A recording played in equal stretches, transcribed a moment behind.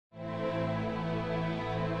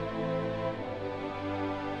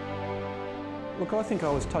Look, I think I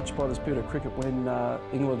was touched by the spirit of cricket when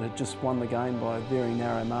England had just won the game by a very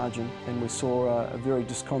narrow margin, and we saw a very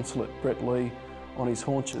disconsolate Brett Lee on his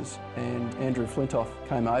haunches, and Andrew Flintoff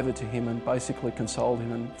came over to him and basically consoled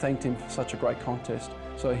him and thanked him for such a great contest.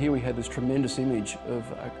 So here we had this tremendous image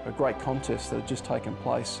of a great contest that had just taken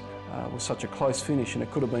place with such a close finish, and it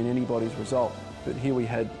could have been anybody's result. But here we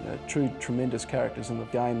had two tremendous characters in the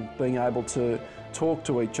game being able to talk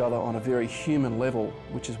to each other on a very human level,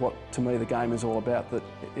 which is what, to me, the game is all about, that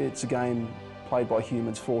it's a game played by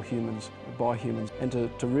humans, for humans, by humans. And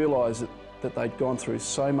to realise that they'd gone through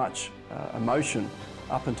so much emotion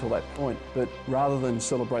up until that point, but rather than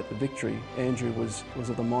celebrate the victory, Andrew was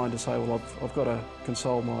of the mind to say, well, I've got to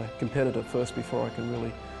console my competitor first before I can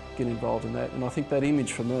really get involved in that. And I think that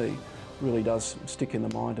image for me really does stick in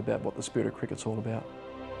the mind about what the spirit of cricket's all about.